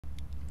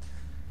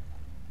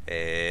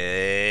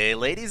Hey,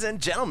 ladies and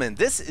gentlemen,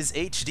 this is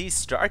HD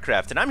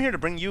StarCraft, and I'm here to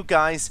bring you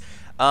guys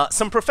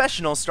some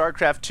professional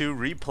StarCraft 2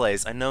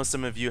 replays. I know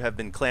some of you have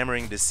been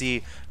clamoring to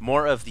see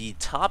more of the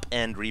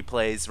top-end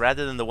replays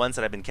rather than the ones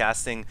that I've been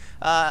casting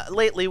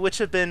lately, which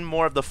have been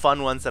more of the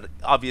fun ones that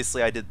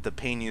obviously I did the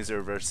Pain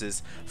User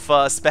versus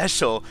Pha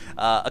special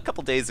a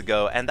couple days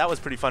ago, and that was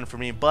pretty fun for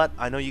me, but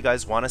I know you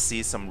guys want to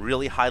see some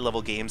really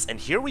high-level games, and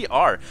here we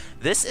are.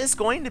 This is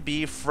going to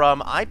be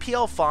from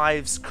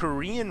IPL5's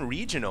Korean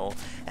Regional,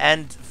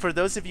 and for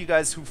those of you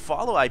guys who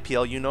follow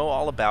IPL, you know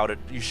all about it.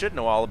 You should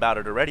know all about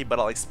it already, but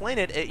I'll explain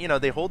it. You know,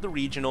 they hold the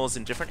regionals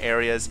in different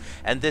areas,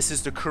 and this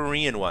is the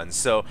Korean one.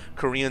 So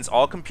Koreans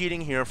all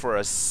competing here for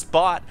a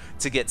spot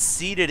to get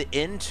seeded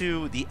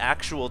into the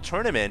actual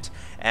tournament,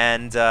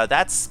 and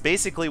that's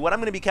basically what I'm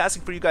going to be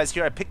casting for you guys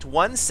here. I picked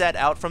one set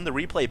out from the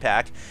replay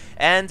pack,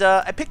 and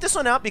I picked this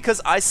one out because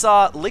I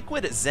saw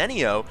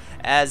Liquid.Zenio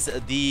as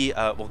the,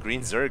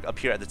 Green Zerg up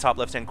here at the top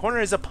left-hand corner.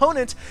 His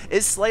opponent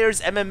is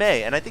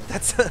Slayers.MMA, and I think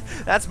that's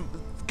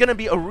gonna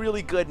be a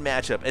really good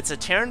matchup. It's a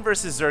Terran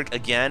versus Zerg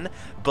again,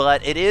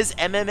 but it is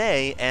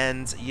MMA,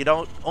 and you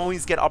don't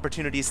always get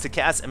opportunities to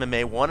cast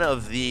MMA. One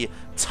of the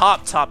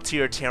top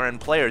tier Terran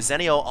players.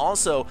 Zenio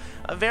also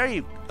a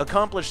very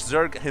accomplished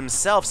Zerg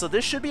himself, so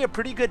this should be a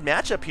pretty good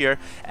matchup here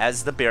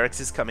as the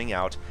barracks is coming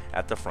out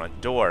at the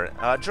front door.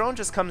 Drone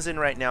just comes in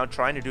right now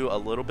trying to do a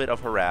little bit of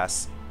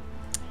harass.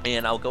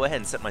 And I'll go ahead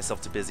and set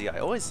myself to busy. I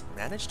always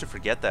manage to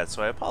forget that,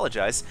 so I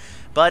apologize.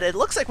 But it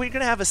looks like we're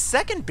going to have a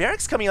second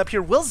barracks coming up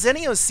here. Will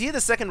Zenio see the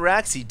second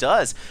racks? He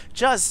does.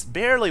 Just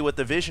barely with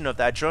the vision of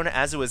that drone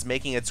as it was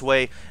making its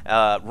way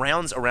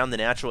rounds around the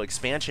natural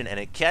expansion,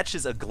 and it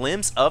catches a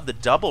glimpse of the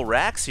double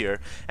racks here.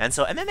 And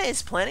so MMA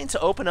is planning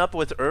to open up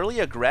with early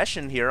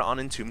aggression here on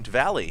Entombed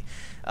Valley.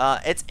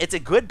 It's a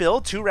good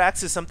build. 2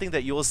 racks is something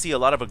that you will see a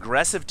lot of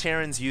aggressive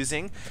Terrans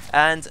using,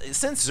 and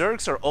since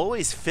Zergs are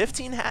always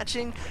 15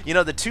 hatching, you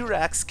know, the 2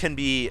 racks can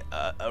be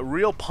a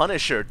real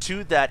punisher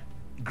to that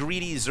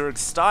greedy Zerg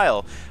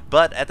style,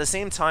 but at the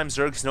same time,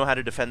 Zergs know how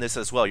to defend this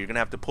as well. You're going to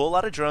have to pull a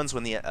lot of drones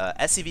when the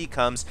SCV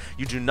comes.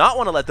 You do not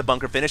want to let the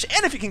bunker finish,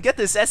 and if you can get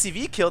this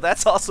SCV kill,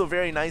 that's also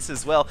very nice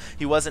as well.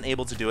 He wasn't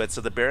able to do it,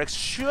 so the barracks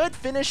should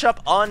finish up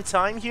on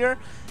time here.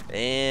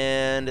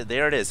 And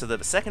there it is. So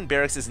the second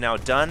barracks is now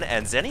done,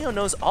 and Zenio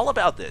knows all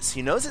about this.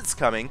 He knows it's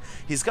coming.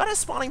 He's got a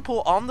spawning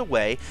pool on the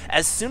way.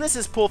 As soon as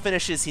his pool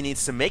finishes, he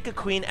needs to make a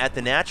queen at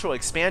the natural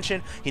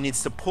expansion. He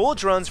needs to pull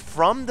drones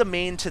from the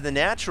main to the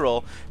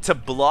natural to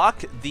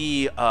block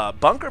the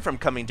bunker from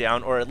coming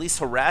down, or at least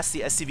harass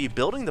the SCV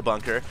building the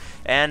bunker,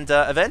 and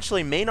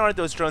eventually Maynard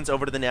those drones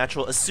over to the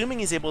natural, assuming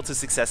he's able to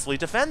successfully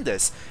defend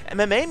this.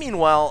 MMA,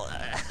 meanwhile,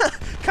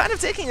 kind of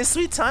taking his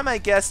sweet time, I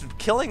guess,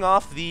 killing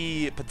off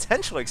the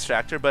potential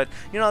extractor, but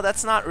you know,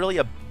 that's not really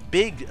a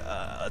big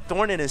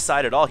thorn in his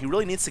side at all. He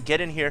really needs to get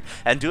in here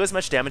and do as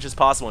much damage as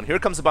possible. And here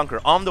comes the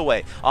bunker on the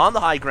way, on the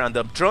high ground.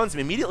 The drone's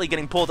immediately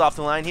getting pulled off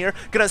the line here.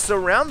 Gonna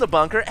surround the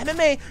bunker.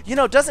 MMA, you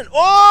know, doesn't...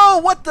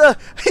 Oh, what the...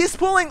 He's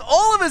pulling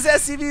all of his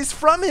SCVs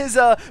from his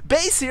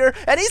base here,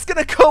 and he's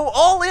gonna go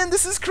all in.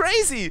 This is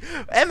crazy.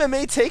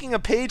 MMA taking a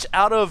page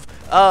out of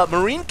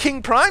Marine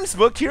King Prime's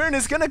book here, and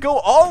is gonna go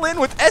all in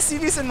with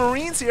SCVs and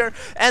Marines here,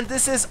 and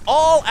this is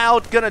all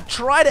out. Gonna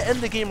try to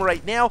end the game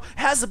right now.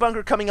 Has the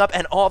bunker coming up,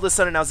 and all of a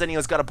sudden now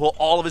Zenio's got to pull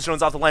all of his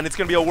drones off the line. It's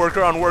going to be a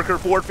worker-on-worker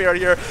warfare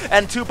here,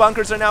 and 2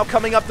 bunkers are now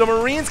coming up. The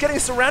Marines getting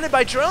surrounded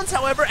by drones,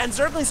 however, and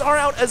Zerglings are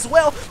out as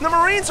well. The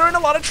Marines are in a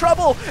lot of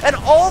trouble, and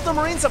all the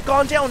Marines have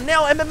gone down.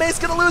 Now MMA's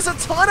going to lose a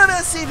ton of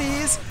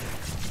SCVs.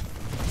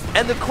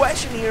 And the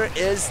question here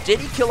is, did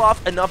he kill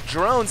off enough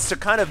drones to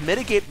kind of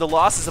mitigate the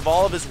losses of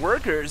all of his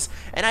workers?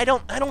 And I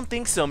don't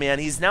think so, man.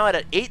 He's now at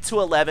an 8 to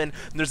 11.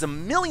 There's a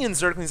million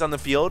Zerglings on the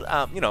field,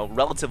 you know,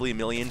 relatively a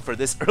million for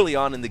this early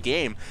on in the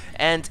game,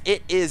 and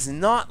it is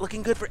not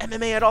looking good for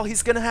MMA at all.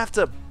 He's gonna have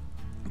to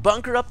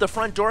bunker up the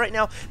front door right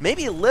now,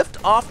 maybe lift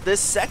off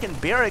this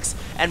second barracks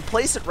and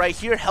place it right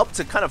here, help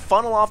to kind of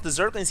funnel off the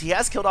Zerglings. He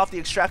has killed off the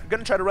extractor,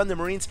 gonna try to run the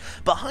Marines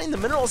behind the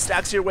mineral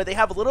stacks here where they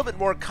have a little bit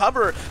more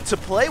cover to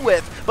play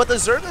with, but the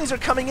Zerglings are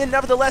coming in.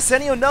 Nevertheless,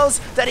 Zenio knows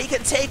that he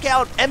can take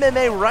out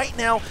MMA right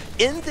now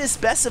in this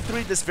best of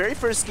 3. This very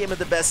first game of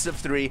the best of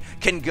 3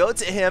 can go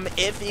to him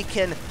if he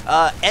can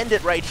end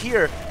it right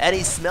here, and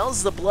he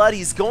smells the blood.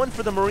 He's going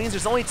for the Marines.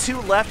 There's only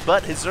 2 left,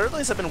 but his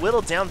Zerglings have been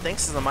whittled down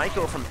thanks to the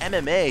micro from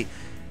MMA.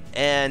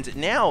 And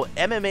now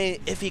MMA,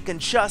 if he can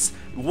just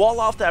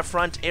wall off that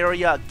front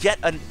area, get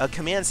a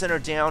command center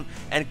down,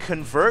 and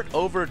convert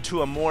over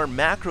to a more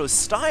macro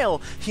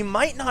style, he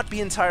might not be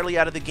entirely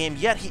out of the game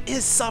yet. He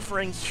is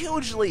suffering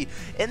hugely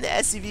in the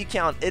SCV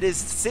count. It is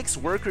 6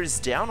 workers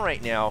down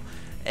right now,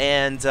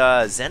 and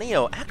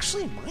Zenio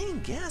actually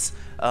mining gas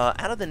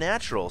out of the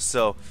natural.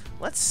 So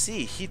let's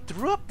see, he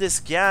threw up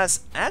this gas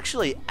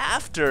actually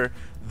after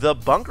the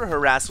bunker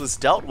harass was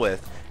dealt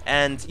with.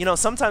 And, you know,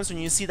 sometimes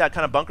when you see that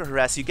kind of bunker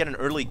harass, you get an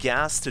early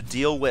gas to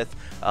deal with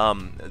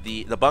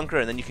the bunker,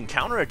 and then you can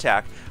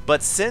counterattack.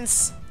 But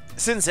since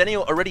since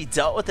Zenio already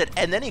dealt with it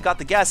and then he got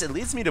the gas, it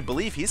leads me to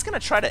believe he's going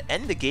to try to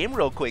end the game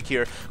real quick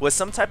here with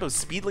some type of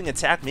speedling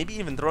attack, maybe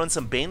even throwing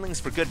some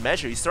banelings for good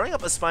measure. He's throwing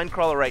up a spine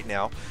crawler right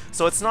now,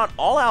 so it's not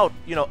all out,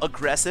 you know,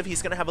 aggressive.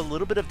 He's going to have a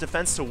little bit of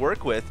defense to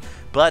work with,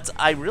 but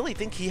I really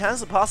think he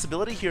has a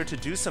possibility here to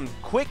do some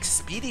quick,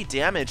 speedy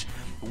damage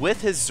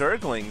with his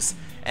Zerglings.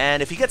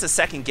 And if he gets a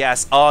second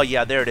gas, oh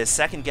yeah, there it is,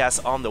 second gas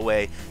on the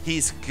way.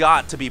 He's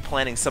got to be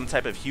planning some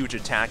type of huge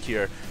attack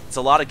here. It's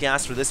a lot of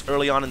gas for this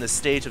early on in the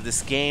stage of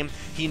this game.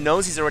 He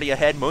knows he's already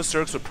ahead. Most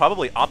Zergs would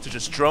probably opt to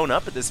just drone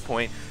up at this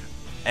point.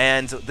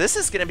 And this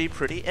is going to be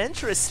pretty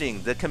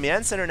interesting. The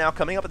command center now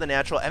coming up with the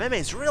natural. MMA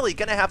is really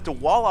going to have to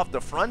wall off the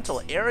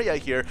frontal area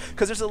here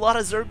because there's a lot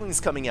of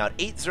Zerglings coming out.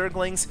 8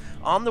 Zerglings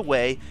on the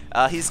way.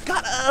 He's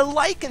got a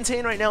light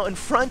contain right now in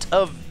front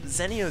of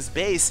Zenio's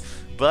base.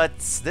 But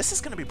this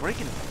is going to be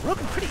broken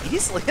pretty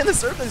easily, and the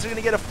Zerglings are going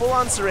to get a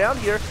full-on surround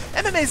here.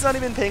 MMA's not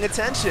even paying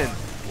attention.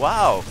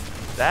 Wow,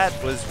 that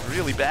was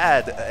really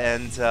bad.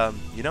 And,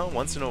 you know,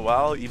 once in a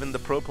while, even the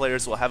pro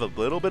players will have a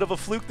little bit of a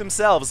fluke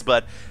themselves,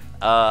 but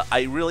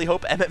I really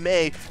hope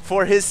MMA,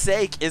 for his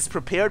sake, is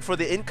prepared for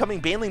the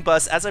incoming Baneling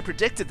bus. As I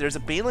predicted, there's a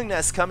Baneling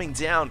nest coming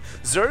down,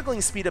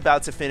 Zergling speed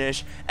about to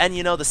finish, and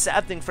you know, the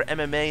sad thing for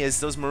MMA is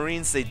those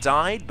Marines, they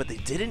died, but they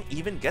didn't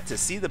even get to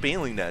see the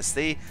Baneling nest.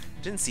 They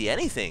didn't see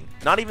anything,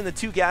 not even the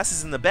 2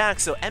 gases in the back,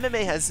 so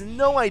MMA has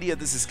no idea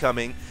this is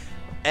coming.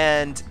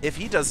 And if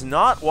he does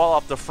not wall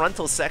off the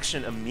frontal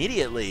section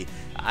immediately,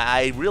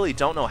 I really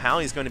don't know how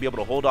he's going to be able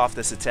to hold off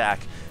this attack.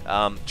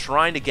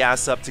 Trying to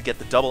gas up to get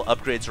the double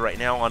upgrades right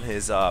now on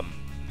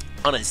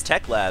his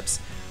tech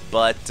labs.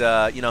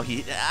 But, you know,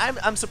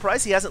 I'm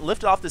surprised he hasn't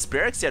lifted off this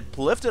barracks yet.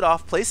 Lift it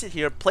off, place it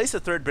here, place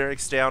a 3rd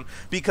barracks down,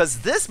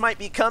 because this might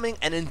be coming,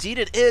 and indeed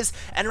it is.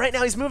 And right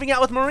now he's moving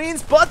out with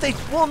Marines, but they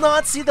will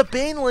not see the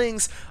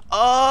Banelings.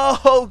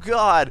 Oh,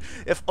 God.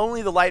 If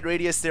only the light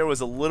radius there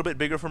was a little bit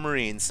bigger for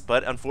Marines,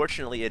 but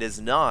unfortunately it is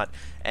not.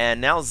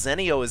 And now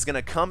Zenio is going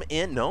to come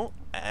in. No,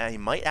 he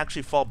might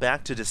actually fall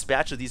back to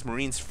dispatch of these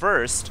Marines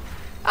first.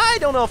 I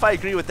don't know if I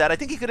agree with that. I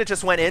think he could have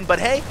just went in, but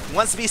hey, he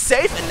wants to be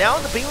safe, and now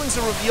the Banelings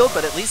are revealed,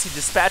 but at least he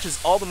dispatches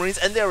all the Marines,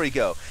 and there we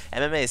go.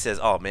 MMA says,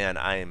 oh man,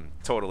 I am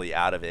totally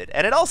out of it.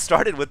 And it all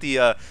started with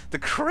the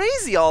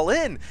crazy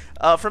all-in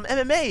from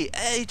MMA.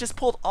 He just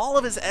pulled all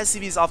of his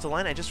SCVs off the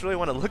line. I just really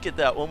want to look at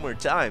that one more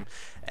time.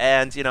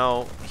 And, you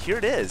know, here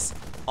it is.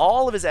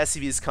 All of his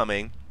SCVs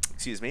coming.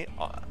 Excuse me,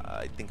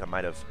 I think I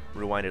might have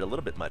rewinded a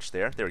little bit much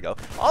there. There we go.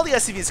 All the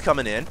SCVs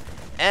coming in,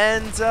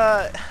 and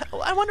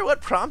I wonder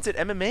what prompted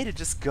MMA to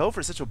just go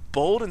for such a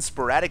bold and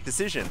sporadic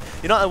decision.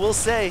 You know, I will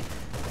say,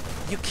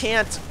 you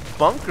can't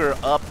bunker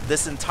up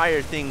this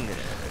entire thing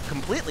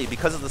completely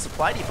because of the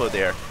supply depot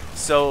there.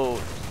 So,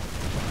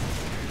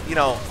 you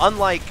know,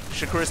 unlike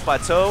Shakur's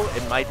Plateau,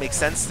 it might make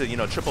sense to, you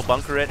know, triple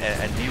bunker it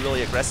and be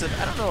really aggressive.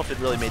 I don't know if it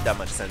really made that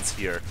much sense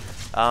here.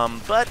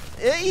 But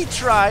he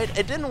tried.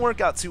 It didn't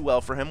work out too well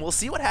for him. We'll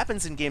see what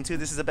happens in Game 2.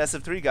 This is a best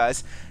of 3,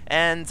 guys.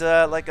 And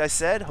like I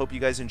said, hope you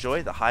guys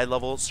enjoy the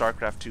high-level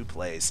StarCraft 2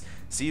 plays.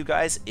 See you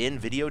guys in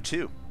Video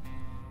 2.